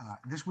week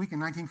in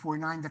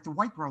 1949 that the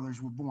White brothers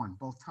were born,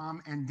 both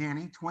Tom and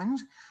Danny,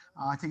 twins.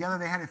 Together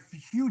they had a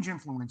huge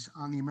influence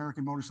on the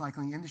American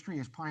motorcycling industry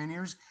as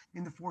pioneers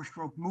in the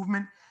four-stroke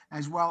movement,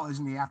 as well as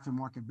in the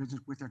aftermarket business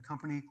with their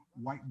company,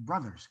 White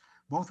Brothers.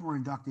 Both were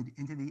inducted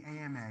into the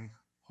AMA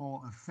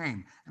Hall of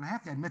Fame. And I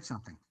have to admit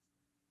something.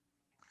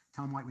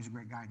 Tom White was a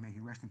great guy, may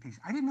he rest in peace.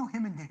 I didn't know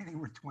him and Danny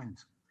were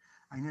twins.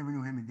 I never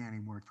knew him and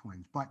Danny were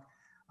twins. But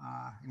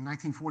in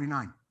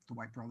 1949, the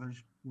White brothers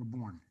were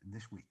born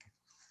this week.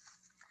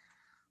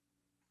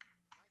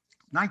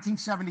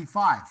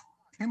 1975,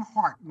 Tim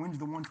Hart wins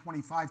the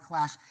 125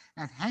 class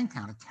at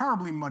Hangtown, a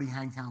terribly muddy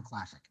Hangtown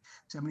Classic.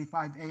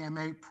 75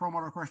 AMA Pro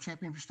Motocross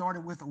Championship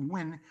started with a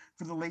win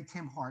for the late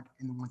Tim Hart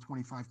in the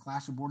 125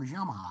 class aboard his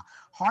Yamaha.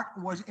 Hart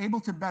was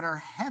able to better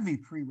heavy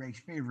pre-race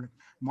favorite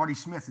Marty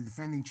Smith, the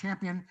defending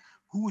champion,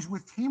 who was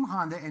with Team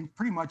Honda and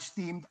pretty much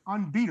themed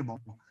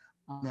unbeatable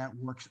on that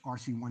Works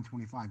RC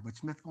 125. But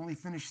Smith only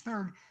finished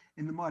third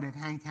in the mud at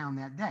Hangtown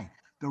that day.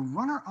 The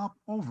runner-up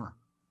over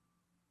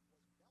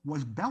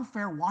was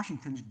Belfair,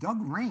 Washington's Doug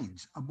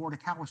Raines aboard a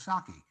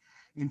Kawasaki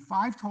in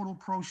 5 total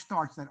pro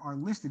starts that are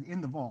listed in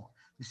the vault.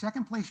 The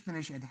second place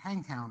finish at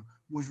Hangtown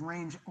was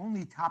Raines'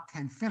 only top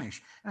 10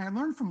 finish. And I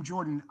learned from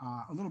Jordan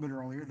a little bit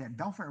earlier that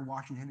Belfair,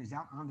 Washington is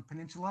out on the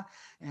peninsula,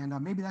 and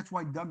maybe that's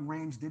why Doug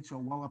Raines did so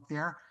well up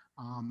there.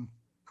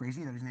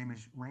 Crazy that his name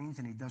is Raines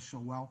and he does so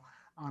well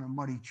on a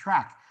muddy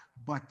track.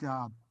 But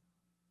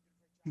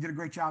he did a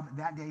great job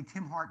that day.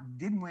 Tim Hart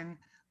did win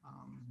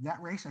that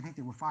race. I think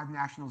there were 5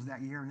 nationals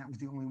that year, and that was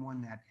the only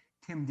one that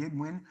Tim did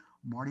win.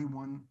 Marty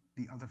won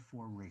the other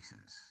 4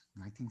 races,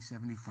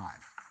 1975.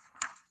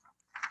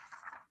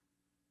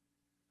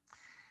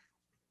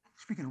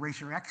 Speaking of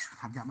Racer X,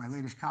 I've got my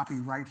latest copy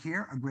right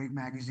here, a great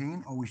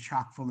magazine, always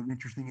chock full of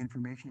interesting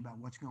information about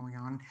what's going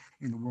on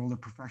in the world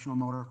of professional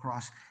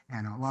motocross,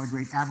 and a lot of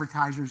great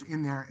advertisers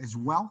in there as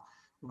well.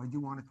 So I do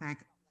want to thank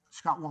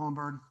Scott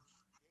Wallenberg,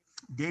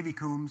 Davey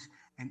Coombs,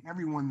 and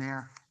everyone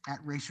there at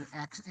Racer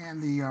X.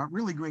 And the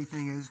really great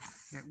thing is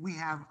that we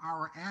have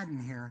our ad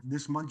in here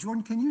this month.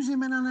 Jordan, can you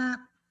zoom in on that?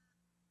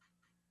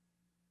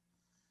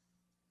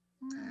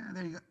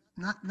 There you go.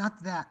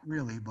 Not that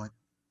really, but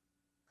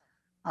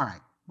all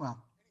right.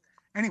 Well,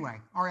 anyway,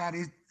 our ad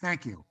is,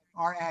 thank you.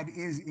 Our ad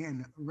is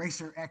in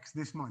Racer X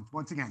this month.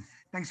 Once again,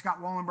 thanks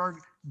Scott Wallenberg,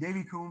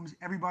 Davey Coombs,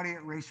 everybody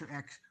at Racer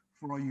X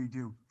for all you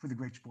do for the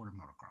great sport of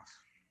motocross.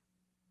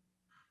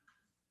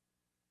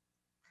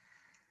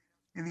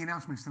 In the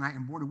announcements tonight,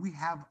 and boy, do we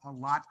have a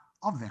lot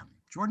of them.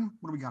 Jordan,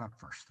 what do we got up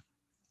first?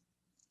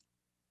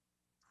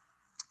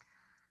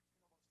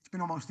 It's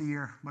been almost a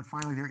year, but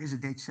finally there is a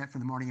date set for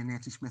the Marty and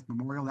Nancy Smith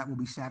Memorial. That will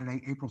be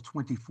Saturday, April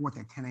 24th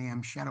at 10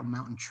 a.m. Shadow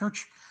Mountain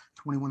Church,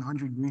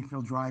 2100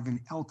 Greenfield Drive in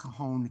El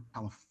Cajon,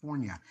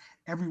 California.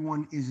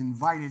 Everyone is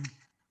invited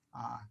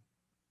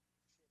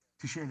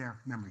to share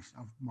their memories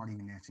of Marty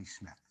and Nancy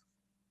Smith.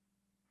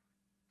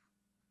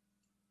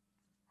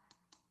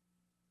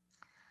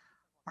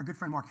 Our good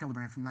friend Mark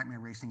Hildebrand from Nightmare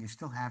Racing is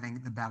still having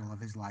the battle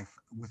of his life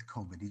with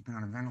COVID. He's been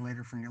on a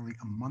ventilator for nearly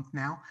a month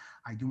now.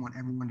 I do want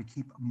everyone to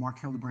keep Mark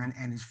Hildebrand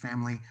and his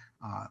family,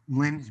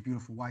 Lynn, his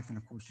beautiful wife, and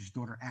of course his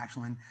daughter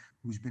Ashlyn,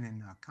 who's been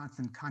in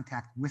constant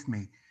contact with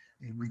me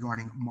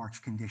regarding Mark's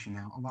condition.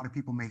 Now, a lot of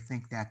people may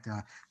think that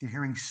they're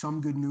hearing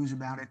some good news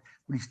about it,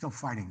 but he's still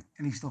fighting,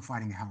 and he's still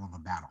fighting a hell of a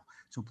battle.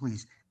 So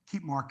please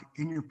keep Mark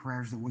in your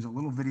prayers. There was a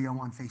little video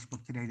on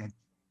Facebook today that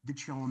did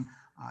show him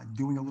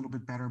doing a little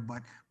bit better,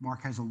 but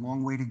Mark has a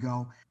long way to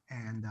go,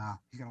 and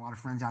he's got a lot of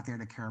friends out there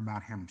that care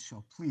about him.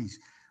 So please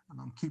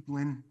keep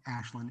Lynn,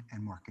 Ashlyn,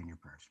 and Mark in your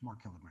prayers.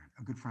 Mark Hildebrand,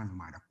 a good friend of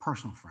mine, a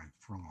personal friend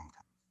for a long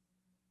time.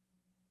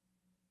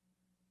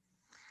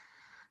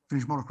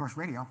 Vintage Motocross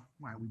Radio.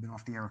 Well, we've been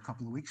off the air a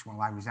couple of weeks while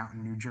I was out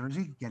in New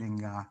Jersey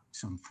getting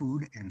some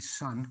food and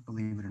sun,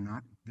 believe it or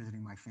not,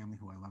 visiting my family,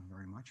 who I love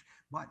very much.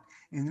 But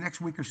in the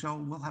next week or so,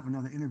 we'll have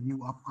another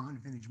interview up on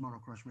Vintage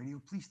Motocross Radio.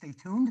 Please stay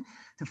tuned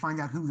to find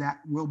out who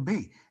that will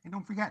be. And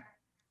don't forget,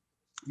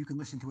 you can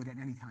listen to it at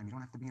any time. You don't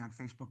have to be on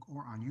Facebook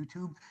or on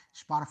YouTube,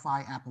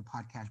 Spotify, Apple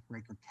Podcast,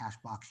 Breaker,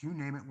 CastBox, you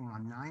name it. We're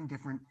on 9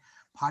 different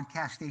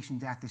podcast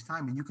stations at this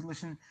time, and you can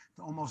listen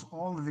to almost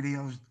all the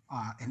videos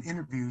and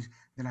interviews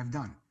that I've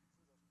done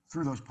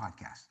through those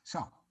podcasts.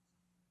 So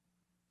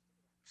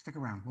stick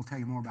around. We'll tell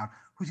you more about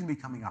who's going to be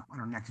coming up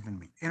on our next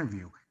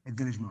interview at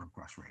Vintage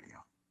Motocross Radio.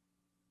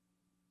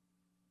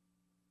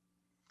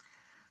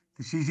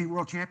 The CZ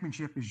World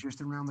Championship is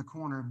just around the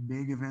corner.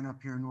 Big event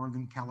up here in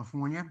Northern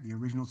California. The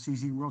original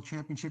CZ World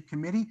Championship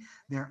Committee,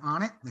 they're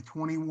on it. The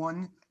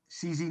 21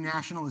 CZ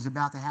National is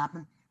about to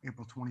happen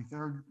April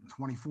 23rd,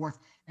 24th,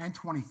 and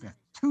 25th.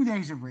 2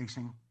 days of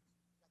racing.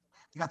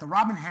 You got the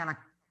Robin Hanna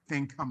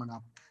thing coming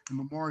up, the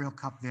Memorial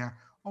Cup there.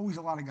 Always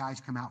a lot of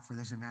guys come out for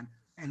this event.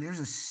 And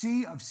there's a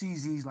sea of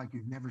CZs like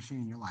you've never seen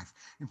in your life.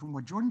 And from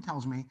what Jordan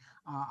tells me,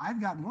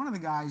 I've got one of the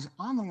guys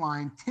on the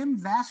line, Tim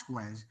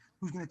Vasquez,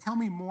 who's going to tell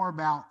me more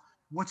about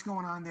what's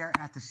going on there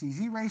at the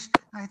CZ race.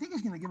 And I think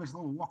he's going to give us a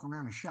little walk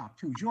around the shop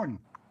too. Jordan,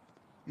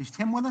 is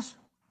Tim with us?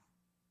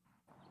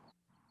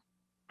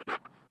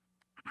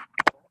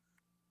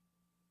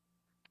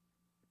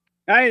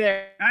 Hi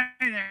there.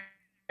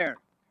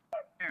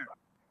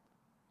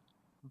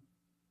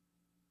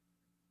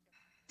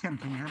 Tim,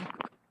 can you hear me?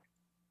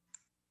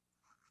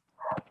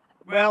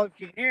 Well, if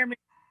you can hear me,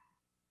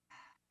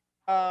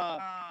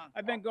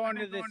 I've been going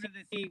to the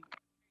CZ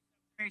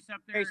race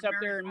up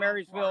there in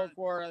Marysville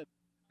for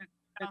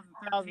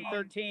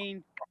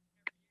 2013.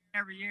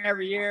 Every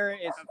year,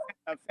 it's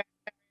a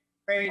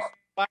race.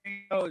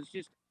 It's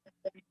just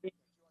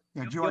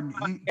yeah, Jordan,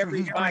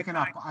 he's breaking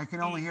up. I can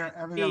only hear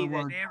every other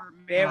word.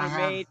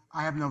 I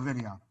have no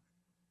video.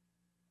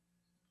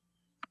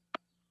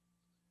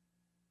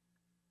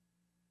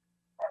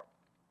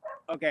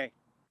 Okay.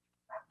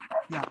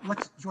 Yeah,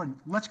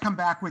 let's come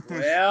back with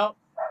this. Well,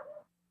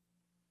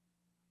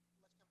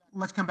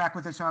 let's come back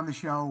with this on the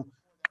show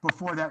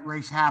before that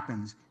race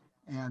happens,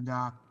 and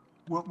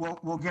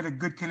we'll get a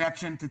good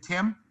connection to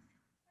Tim,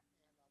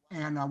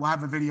 and we'll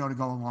have a video to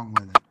go along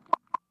with it.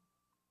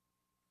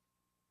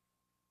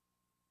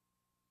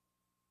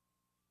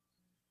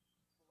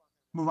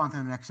 Move on to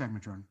the next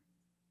segment, Jordan.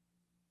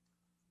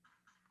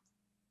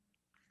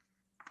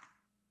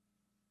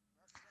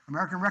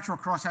 American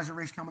Retrocross has a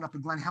race coming up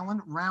at Glen,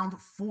 Helen, round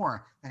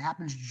 4. That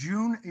happens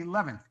June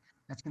 11th.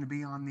 That's going to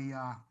be on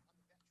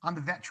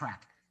the vet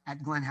track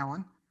at Glen,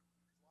 Helen.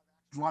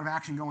 There's a lot of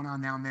action going on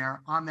down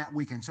there on that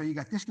weekend. So you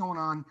got this going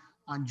on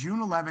June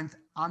 11th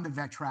on the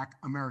vet track,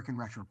 American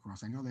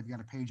Retrocross. I know they've got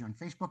a page on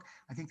Facebook.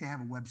 I think they have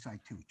a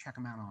website too. Check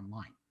them out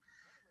online.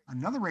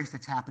 Another race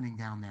that's happening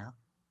down there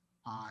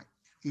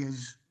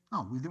is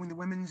we're doing the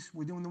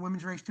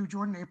women's race too,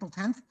 Jordan, April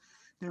 10th.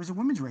 There's a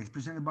women's race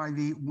presented by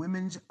the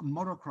Women's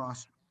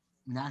Motocross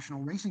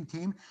National Racing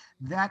Team.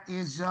 That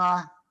is,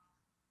 can't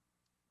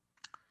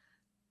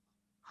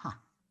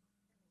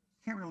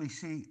really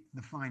see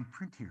the fine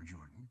print here,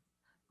 Jordan.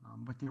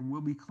 But there will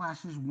be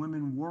classes,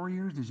 women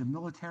warriors. There's a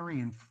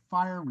military and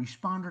fire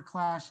responder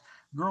class,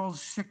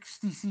 girls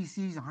 60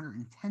 cc's,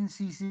 110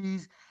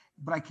 cc's.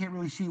 But I can't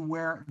really see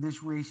where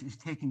this race is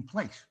taking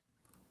place.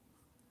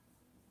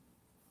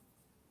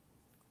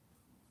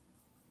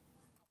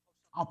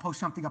 I'll post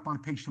something up on the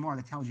page tomorrow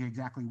that tells you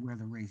exactly where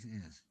the race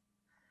is.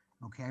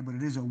 Okay, but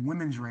it is a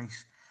women's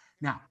race.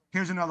 Now,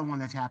 here's another one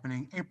that's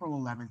happening April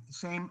 11th,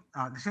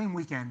 the same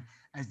weekend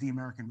as the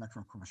American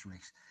Retrocross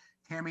race.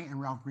 Tammy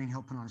and Ralph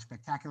Greenhill put on a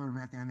spectacular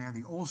event down there.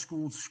 The Old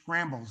School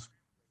Scrambles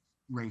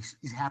race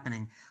is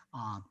happening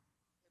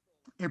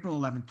April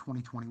 11th,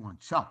 2021.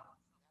 So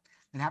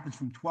it happens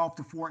from 12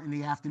 to 4 in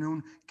the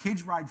afternoon.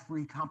 Kids ride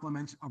free,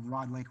 compliments of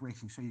Rod Lake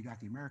Racing. So you got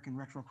the American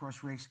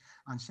Retrocross race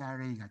on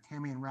Saturday. You got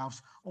Tammy and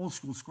Ralph's Old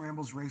School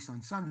Scrambles race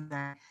on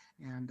Sunday.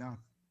 And a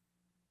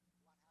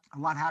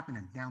lot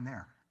happening down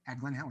there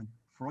at Glen Helen.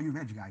 For all you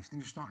veg guys,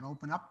 things are starting to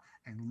open up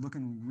and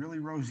looking really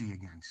rosy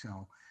again.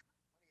 So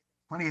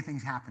plenty of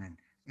things happening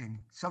in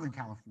Southern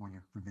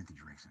California for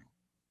vintage racing.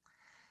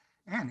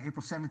 And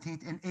April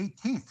 17th and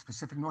 18th,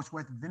 Pacific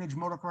Northwest Vintage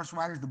Motocross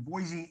Riders, the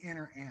Boise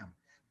Inter Am.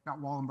 Scott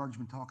Wallenberg's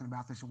been talking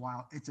about this a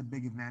while. It's a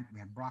big event. We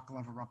had Brock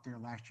Glover up there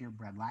last year.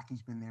 Brad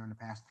Lackey's been there in the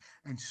past,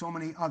 and so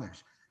many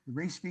others. The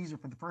race fees are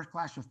for the first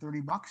class are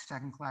 $30,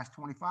 second class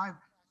 $25,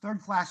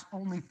 third class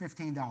only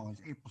 $15.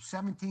 April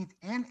 17th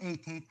and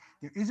 18th.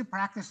 There is a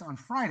practice on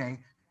Friday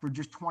for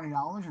just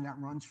 $20, and that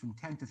runs from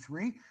 10 to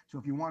 3. So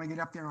if you want to get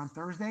up there on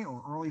Thursday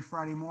or early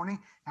Friday morning,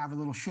 have a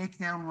little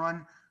shakedown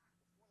run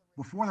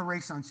before the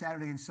race on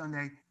Saturday and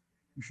Sunday,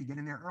 you should get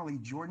in there early.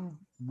 Jordan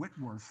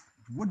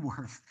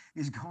Woodworth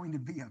is going to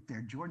be up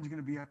there. Jordan's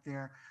going to be up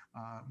there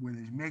with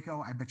his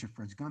Mako. I bet you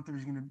Fritz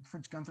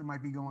Gunther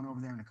might be going over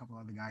there, and a couple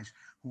other guys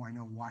who I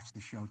know watch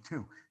the show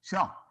too.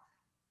 So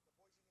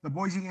the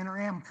Boise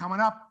Inter-Am coming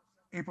up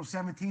April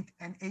 17th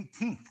and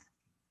 18th.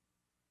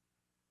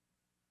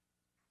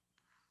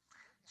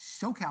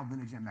 SoCal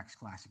Vintage MX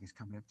Classic is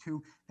coming up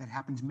too. That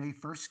happens May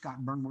 1st. Scott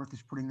Burnworth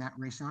is putting that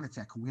race on. It's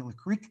at Coahuila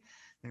Creek.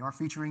 They are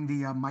featuring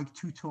the Mike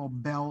Too Tall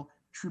Bell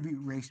tribute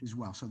race as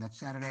well. So that's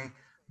Saturday,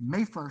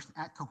 May 1st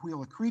at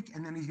Coahuila Creek.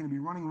 And then he's going to be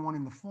running one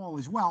in the fall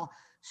as well.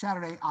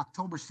 Saturday,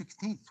 October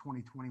 16th,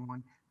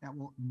 2021. That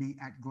will be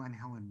at Glen,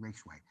 Helen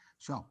Raceway.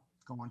 So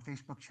go on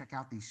Facebook, check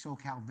out the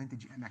SoCal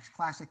Vintage MX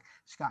Classic.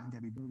 Scott and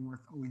Debbie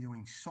Burnworth always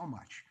doing so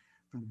much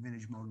for the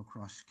vintage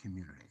motocross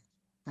community.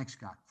 Thanks,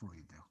 Scott, for all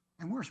you do.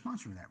 And we're a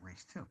sponsor of that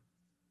race too.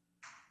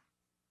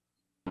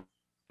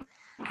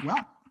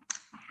 Well,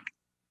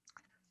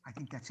 I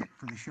think that's it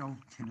for the show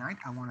tonight.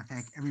 I want to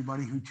thank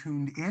everybody who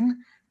tuned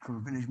in for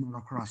Vintage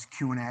Motocross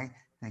Q&A.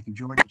 Thank you,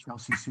 George,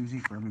 Chelsea, Susie,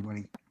 for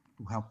everybody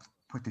who helped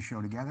put the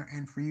show together,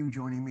 and for you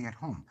joining me at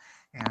home.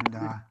 And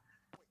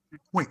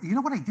wait, you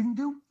know what I didn't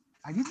do?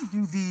 I didn't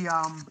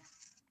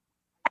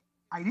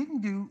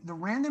do the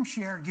random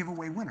share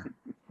giveaway winner.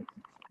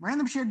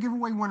 Random share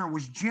giveaway winner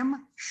was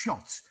Jim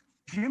Schultz.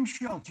 Jim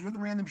Schultz, you're the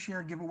random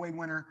share giveaway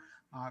winner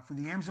for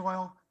the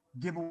AMSOIL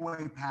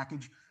giveaway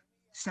package.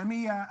 Send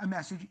me a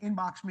message,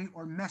 inbox me,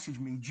 or message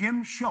me.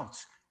 Jim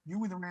Schultz, you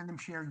were the random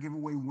share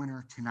giveaway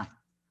winner tonight.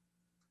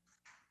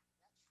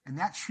 And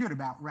that should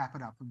about wrap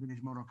it up for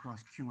Vintage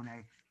Motocross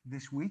Q&A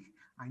this week.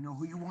 I know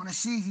who you want to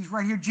see. He's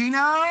right here.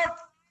 Gino!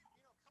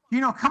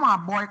 Gino, come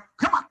on, boy.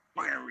 Come on.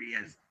 There he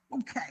is.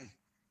 Okay.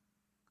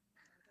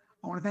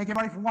 I want to thank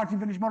everybody for watching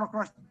Vintage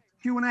Motocross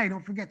Q&A.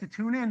 Don't forget to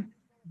tune in.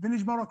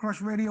 Vintage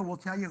Motocross Radio will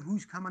tell you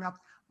who's coming up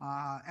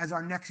as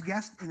our next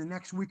guest in the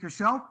next week or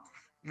so.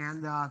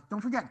 And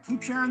don't forget,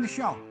 keep sharing the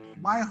show.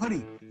 Buy a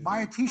hoodie,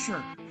 buy a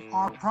t-shirt.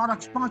 Our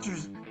product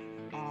sponsors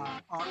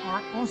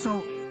are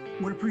also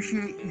would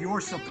appreciate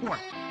your support.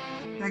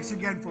 Thanks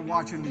again for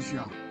watching the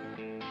show.